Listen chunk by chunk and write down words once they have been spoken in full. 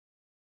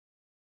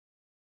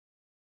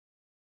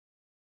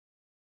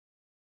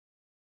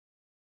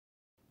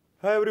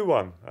Hi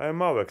everyone, I'm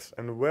Alex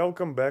and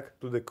welcome back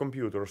to the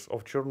Computers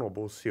of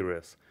Chernobyl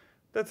series.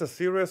 That's a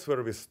series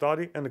where we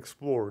study and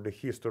explore the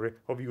history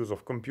of use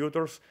of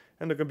computers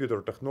and the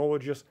computer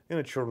technologies in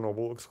a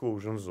Chernobyl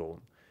exclusion zone.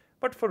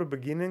 But for the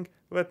beginning,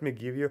 let me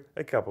give you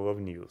a couple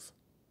of news.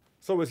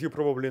 So as you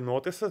probably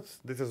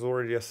noticed, this is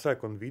already a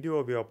second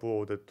video we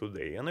uploaded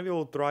today, and I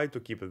will try to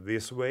keep it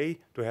this way,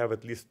 to have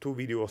at least 2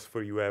 videos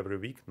for you every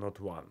week, not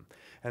one.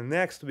 And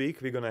next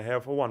week we're gonna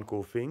have one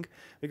cool thing,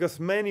 because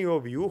many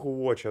of you who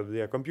watched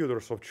the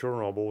Computers of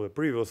Chernobyl, the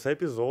previous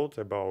episode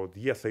about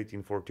the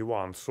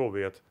S-1841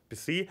 Soviet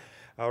PC,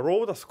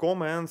 wrote us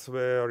comments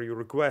where you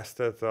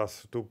requested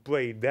us to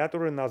play that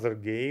or another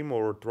game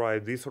or try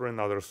this or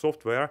another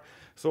software,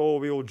 so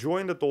we'll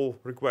join that all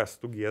requests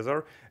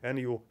together and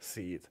you'll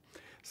see it.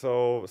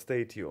 So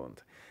stay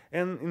tuned.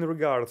 And in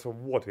regards of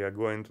what we are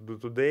going to do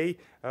today,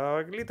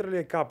 literally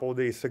a couple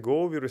days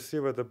ago we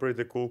received a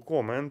pretty cool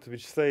comment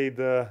which said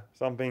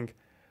something,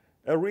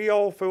 a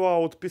real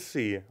Fallout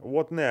PC,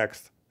 what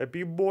next, a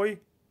Pip-Boy?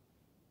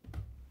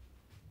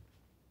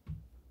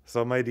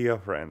 So my dear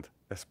friend,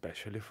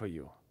 especially for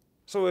you.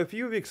 So a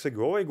few weeks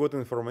ago I got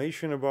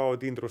information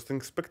about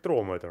interesting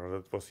spectrometer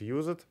that was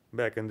used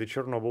back in the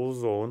Chornobyl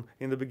zone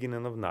in the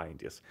beginning of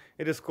 90s.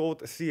 It is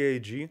called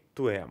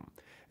SEG-2M.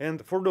 And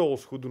for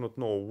those who do not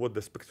know what the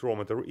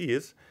spectrometer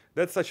is,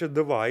 that's such a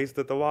device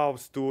that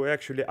allows to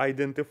actually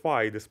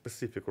identify the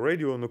specific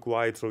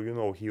radionuclide. So you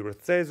know, here is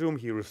cesium,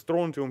 here is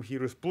strontium,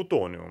 here is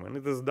plutonium. And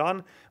it is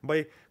done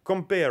by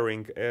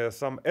comparing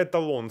some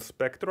etalon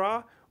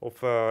spectra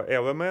of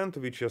element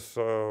which is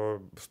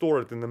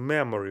stored in the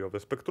memory of the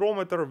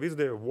spectrometer with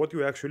what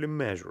you're actually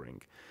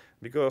measuring.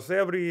 Because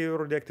every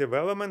radioactive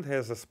element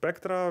has a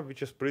spectra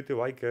which is pretty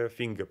like a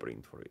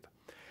fingerprint for it.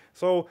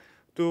 So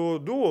to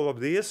do all of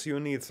this, you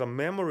need some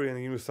memory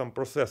and you need some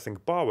processing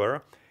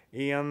power,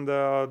 and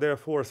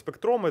therefore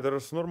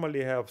spectrometers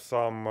normally have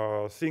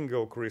some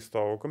single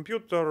crystal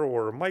computer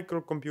or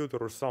microcomputer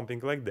or something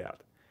like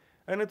that.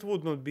 And it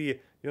would not be,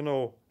 you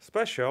know,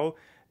 special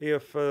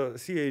if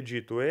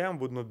SEG-2M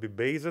would not be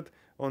based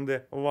on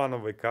the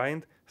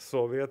one-of-a-kind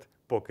Soviet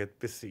pocket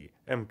PC,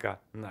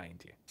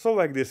 MK-90. So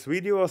like this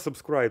video,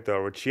 subscribe to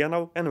our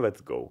channel and let's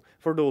go.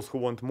 For those who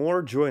want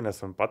more, join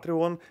us on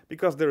Patreon,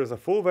 because there is a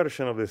full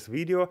version of this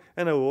video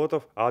and a lot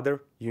of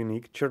other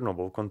unique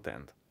Chernobyl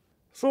content.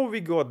 So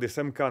we got this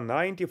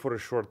MK-90 for a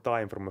short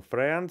time from a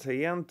friend,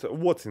 and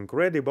what's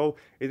incredible,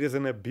 it is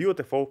in a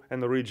beautiful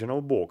and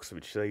original box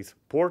which says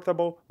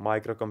Portable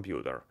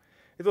Microcomputer.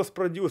 It was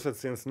produced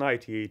since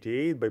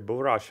 1988 by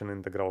Belarusian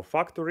Integral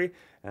Factory,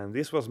 and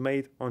this was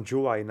made on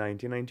July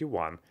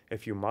 1991, a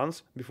few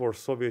months before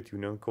Soviet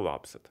Union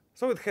collapsed.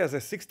 So it has a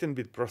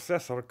 16-bit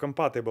processor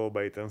compatible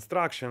by its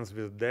instructions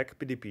with DEC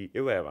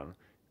PDP-11,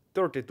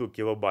 32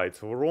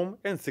 kilobytes of ROM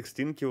and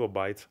 16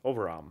 kilobytes of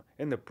RAM,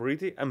 and a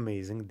pretty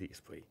amazing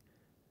display.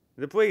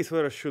 The place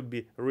where it should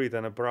be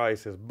written a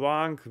price is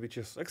blank, which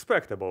is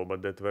expectable,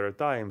 but at were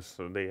times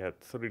they had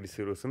really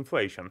serious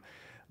inflation.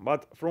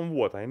 But from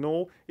what I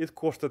know, it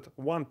costed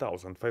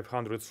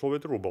 1,500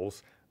 Soviet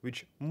rubles,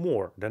 which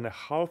more than a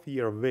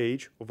half-year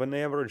wage of an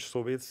average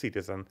Soviet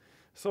citizen.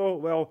 So,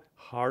 well,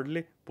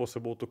 hardly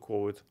possible to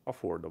call it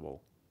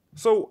affordable.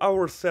 So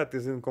our set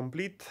is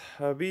incomplete.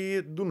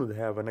 We do not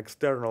have an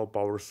external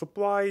power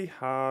supply,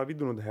 we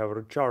do not have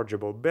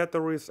rechargeable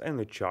batteries and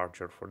a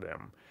charger for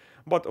them.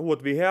 But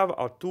what we have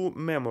are 2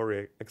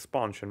 memory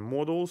expansion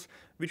modules,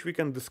 which we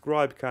can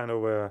describe kind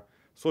of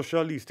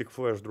socialistic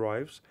flash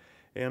drives,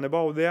 and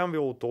about them we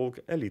will talk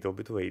a little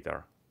bit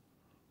later.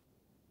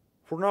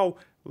 For now,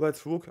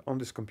 let's look on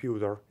this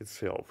computer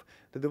itself.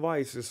 The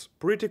device is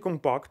pretty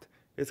compact.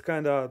 It's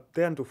kinda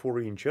 10 to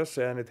 4 inches,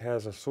 and it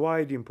has a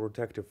sliding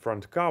protective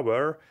front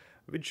cover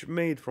which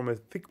made from a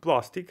thick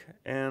plastic,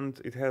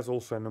 and it has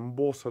also an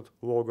embossed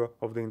logo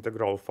of the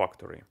Integral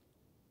Factory.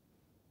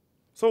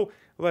 So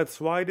let's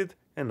slide it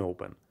and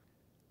open.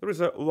 There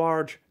is a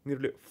large,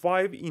 nearly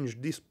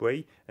 5-inch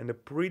display and a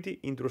pretty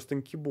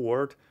interesting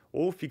keyboard,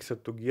 all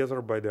fixed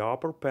together by the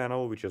upper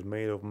panel, which is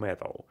made of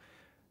metal.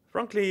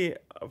 Frankly,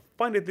 I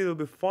find it a little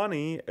bit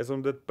funny, as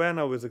on that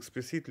panel is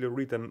explicitly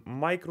written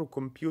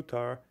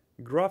microcomputer,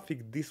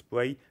 graphic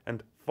display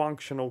and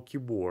functional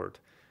keyboard.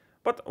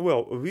 But,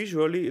 well,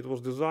 visually it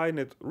was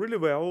designed really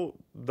well,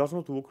 does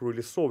not look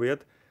really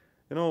Soviet.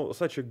 You know,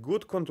 such a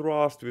good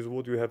contrast with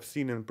what you have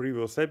seen in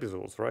previous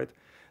episodes, right?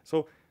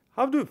 So,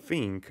 how do you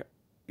think?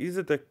 Is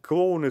it a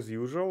clone as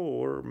usual,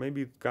 or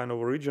maybe kind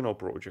of original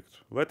project?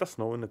 Let us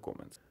know in the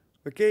comments.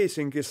 The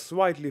casing is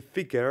slightly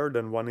thicker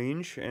than 1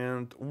 inch,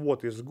 and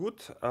what is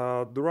good,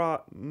 there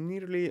are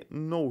nearly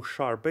no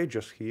sharp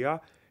edges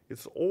here.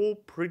 It's all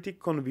pretty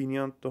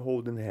convenient to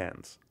hold in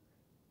hands.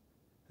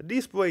 The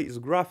display is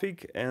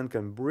graphic and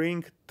can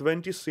bring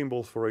 20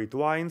 symbols for 8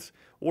 lines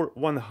or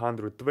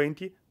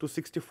 120 to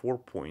 64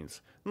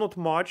 points. Not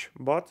much,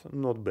 but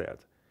not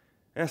bad.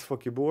 As for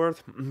keyboard,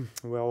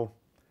 well,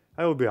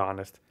 I will be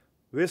honest,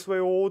 this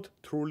layout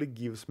truly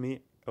gives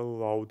me a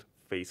loud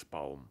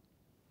facepalm.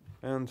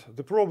 And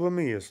the problem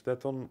is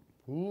that on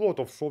lot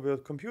of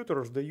Soviet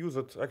computers, they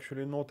used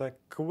actually not a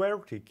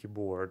QWERTY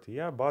keyboard,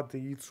 yeah, but the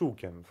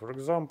Yitsuken. For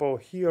example,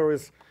 here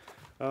is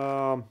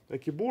a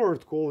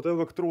keyboard called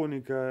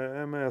Electronica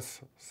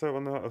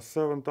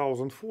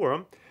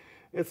MS7004.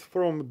 It's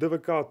from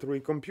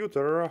DVK-3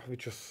 computer,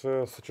 which is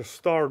such a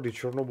sturdy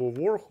Chernobyl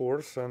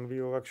workhorse, and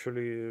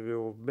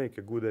we'll make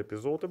a good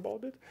episode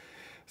about it.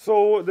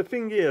 So the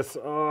thing is,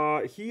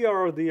 here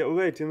are the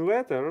Latin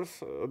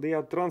letters. They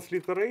are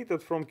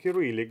transliterated from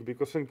Cyrillic,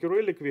 because in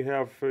Cyrillic we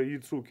have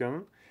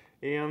Yitsuken,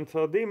 and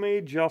they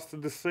made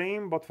just the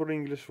same, but for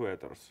English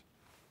letters.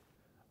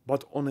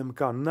 But on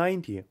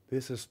MK-90,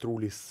 this is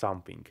truly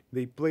something.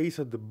 They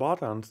placed the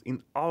buttons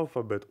in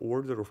alphabet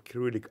order of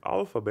Cyrillic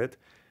alphabet.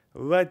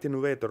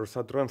 Latin letters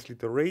are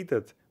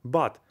transliterated,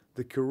 but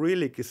the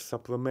Cyrillic is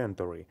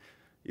supplementary.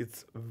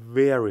 It's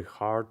very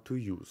hard to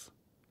use.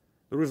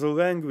 There is a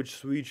language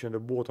switch in the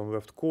bottom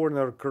left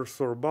corner,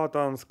 cursor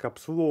buttons,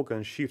 caps lock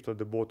and shift at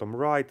the bottom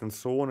right, and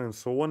so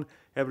on,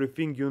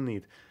 everything you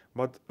need.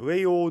 But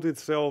layout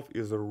itself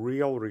is a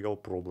real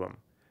problem.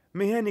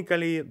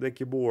 Mechanically, the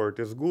keyboard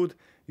is good,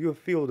 you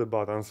feel the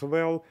buttons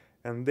well,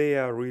 and they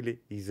are really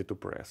easy to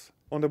press.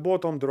 On the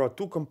bottom there are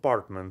two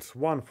compartments,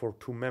 one for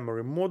 2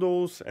 memory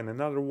modules and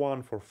another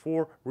one for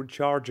 4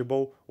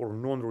 rechargeable or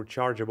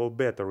non-rechargeable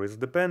batteries,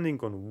 depending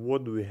on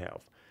what we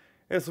have.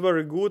 It's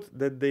very good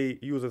that they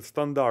use a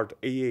standard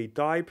AA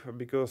type,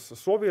 because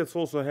Soviets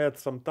also had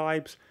some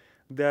types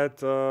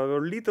that were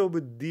a little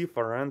bit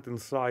different in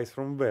size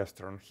from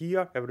Western.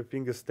 Here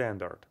everything is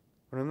standard.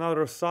 On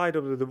another side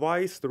of the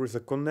device there is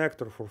a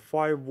connector for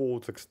 5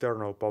 volts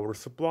external power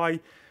supply.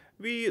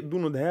 We do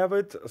not have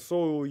it,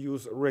 so we'll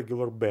use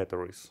regular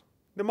batteries.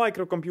 The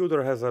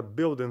microcomputer has a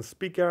built-in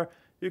speaker,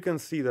 you can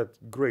see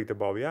that great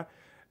above, yeah?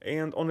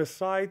 And on the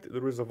side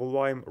there is a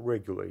volume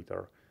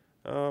regulator.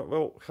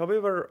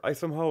 However, I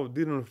somehow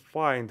didn't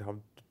find how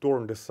to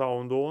turn the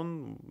sound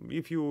on.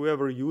 If you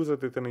ever use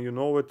it and you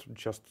know it,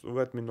 just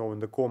let me know in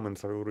the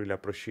comments, I will really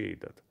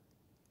appreciate it.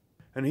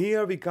 And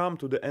here we come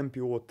to the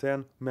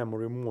MPO-10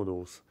 memory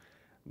modules.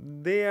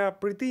 They are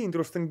pretty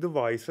interesting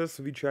devices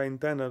which are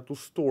intended to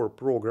store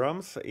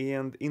programs,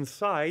 and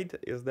inside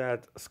is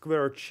that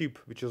square chip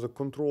which is a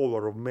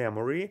controller of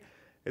memory.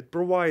 It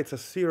provides a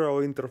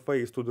serial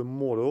interface to the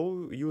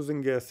module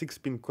using a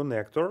 6-pin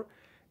connector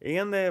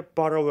and a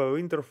parallel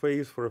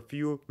interface for a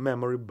few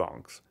memory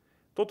banks.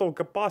 Total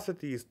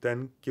capacity is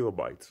 10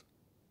 kilobytes.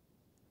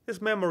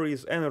 This memory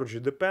is energy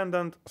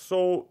dependent,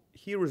 so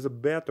here is a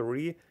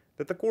battery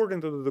that according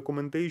to the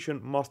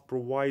documentation must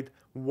provide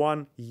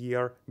 1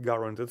 year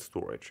guaranteed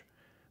storage.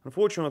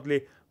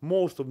 Unfortunately,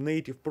 most of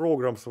native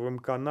programs of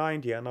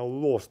MK-90 are now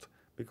lost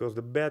because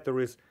the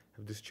batteries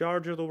have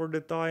discharged over the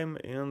time,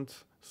 and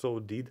so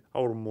did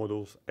our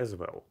modules as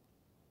well.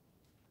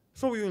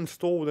 So you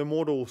install the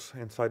modules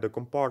inside the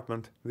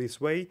compartment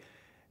this way,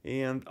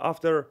 and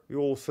after you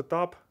all set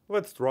up,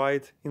 let's try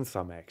it in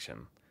some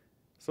action.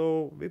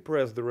 So we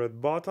press the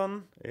red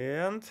button,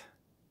 and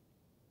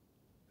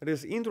it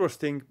is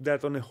interesting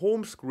that on the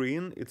home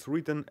screen it's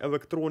written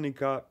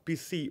Electronica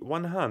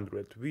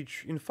PC100,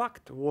 which in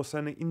fact was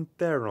an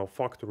internal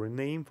factory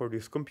name for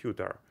this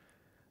computer.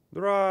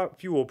 There are a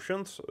few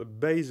options, a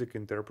basic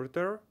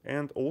interpreter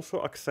and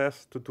also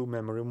access to 2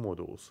 memory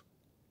modules.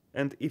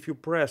 And if you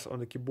press on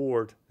the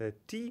keyboard the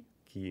T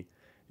key,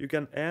 you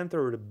can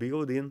enter the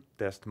built-in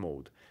test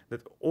mode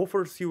that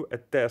offers you a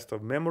test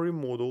of memory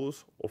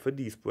modules of a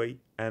display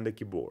and a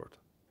keyboard.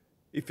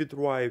 If you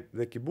try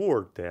the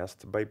keyboard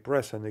test by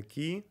pressing a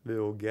key, we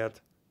will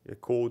get a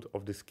code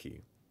of this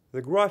key.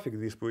 The graphic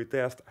display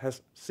test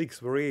has 6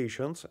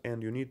 variations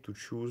and you need to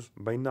choose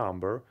by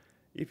number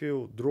if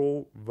you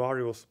draw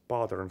various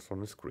patterns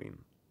on the screen.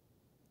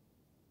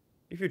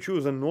 If you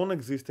choose a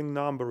non-existing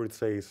number, it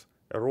says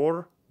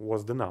error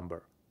was the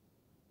number.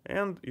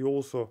 And you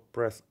also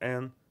press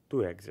N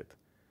to exit.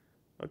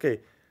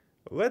 Okay,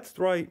 let's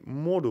try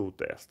module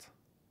test.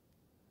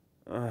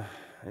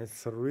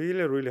 It's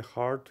really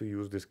hard to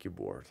use this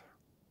keyboard.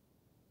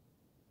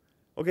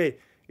 Okay,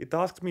 it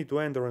asks me to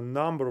enter a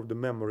number of the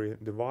memory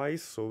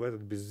device, so let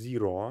it be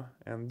 0,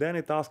 and then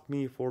it asks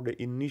me for the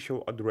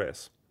initial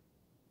address.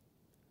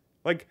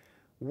 Like,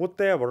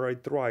 whatever I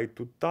try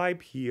to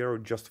type here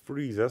just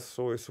freezes,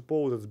 so I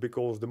suppose it's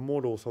because the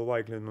modules are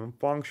likely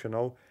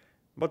non-functional.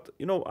 But,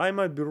 you know, I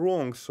might be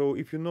wrong, so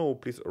if you know,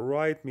 please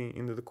write me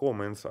in the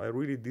comments. I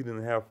really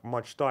didn't have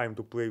much time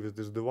to play with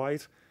this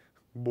device,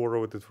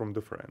 borrowed it from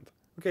the friend.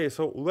 Okay,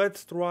 so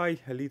let's try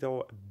a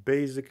little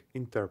basic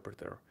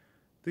interpreter.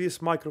 This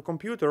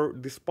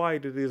microcomputer,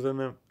 despite it is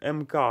an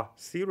MK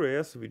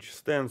series, which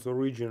stands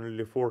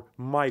originally for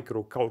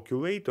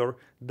microcalculator,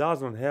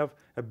 doesn't have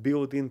a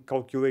built-in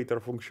calculator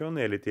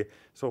functionality.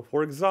 So,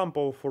 for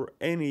example, for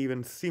any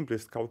even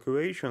simplest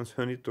calculations,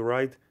 you need to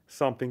write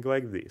something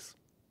like this.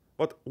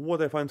 But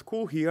what I find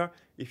cool here,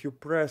 if you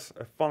press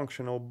a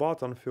functional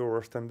button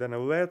first and then a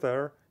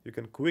letter, you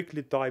can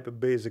quickly type a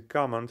basic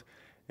command,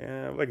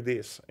 like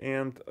this.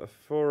 And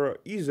for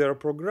easier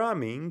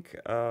programming,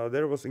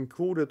 there was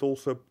included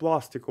also a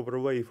plastic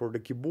overlay for the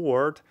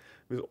keyboard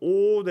with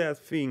all that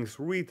things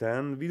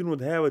written. We do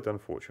not have it,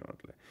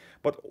 unfortunately.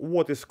 But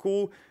what is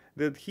cool,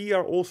 that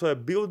here also a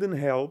built-in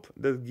help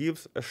that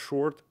gives a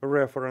short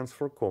reference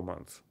for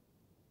commands.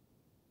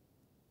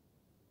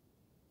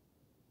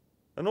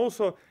 And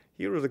also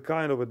here is a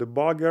kind of a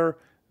debugger.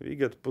 We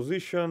get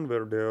position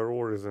where the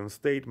error is in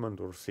statement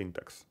or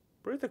syntax.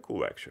 Pretty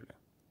cool, actually.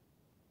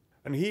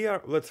 And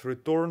here let's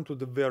return to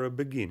the very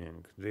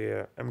beginning.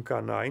 The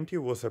MK-90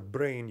 was a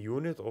brain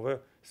unit of a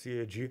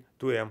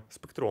SEG-2M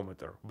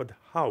spectrometer. But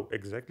how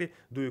exactly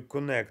do you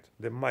connect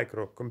the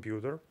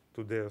microcomputer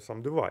to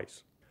some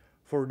device?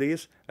 For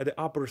this, at the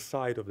upper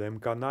side of the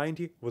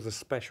MK-90 was a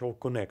special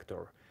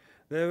connector.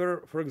 There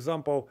were, for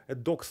example, a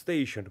dock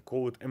station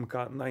called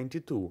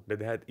MK-92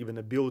 that had even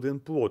a built-in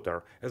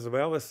plotter, as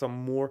well as some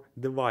more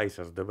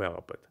devices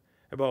developed.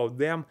 About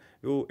them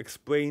we'll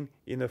explain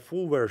in a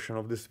full version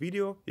of this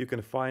video you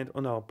can find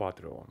on our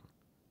Patreon.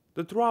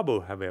 The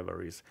trouble,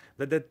 however, is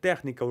that the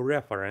technical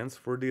reference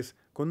for this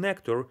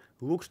connector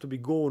looks to be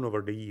gone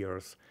over the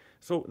years.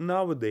 So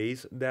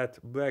nowadays that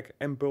black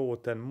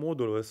MPO-10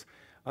 modules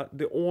are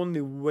the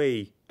only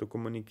way to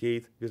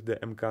communicate with the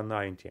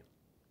MK-90.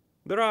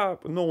 There are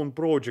known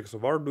projects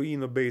of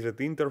Arduino-based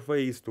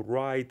interface to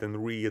write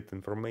and read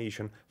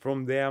information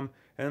from them,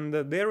 and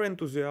their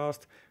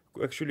enthusiasts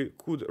actually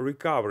could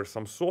recover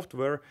some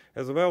software.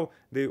 As well,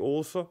 they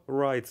also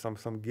write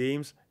some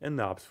games and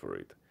apps for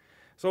it.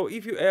 So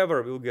if you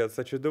ever will get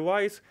such a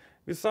device,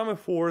 with some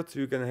efforts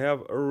you can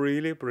have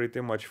really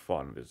pretty much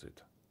fun with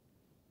it.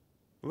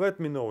 Let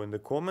me know in the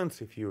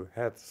comments if you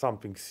had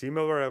something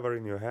similar ever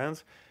in your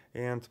hands.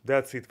 And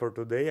that's it for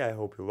today. I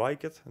hope you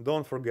like it.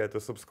 Don't forget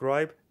to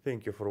subscribe.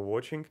 Thank you for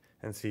watching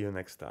and see you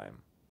next time.